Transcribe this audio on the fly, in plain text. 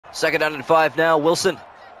Second down and 5 now. Wilson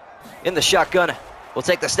in the shotgun. Will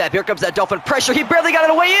take the snap. Here comes that Dolphin pressure. He barely got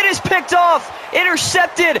it away. It is picked off.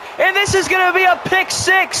 Intercepted. And this is going to be a pick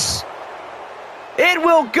 6. It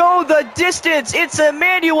will go the distance. It's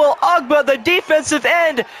Emmanuel Ogbah, the defensive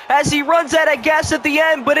end, as he runs out of gas at the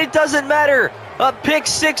end, but it doesn't matter. A pick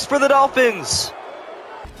 6 for the Dolphins.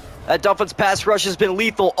 That Dolphins pass rush has been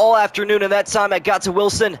lethal all afternoon, and that time it got to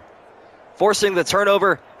Wilson, forcing the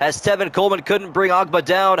turnover as Tevin Coleman couldn't bring Ogbah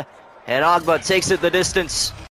down, and Ogbah takes it the distance.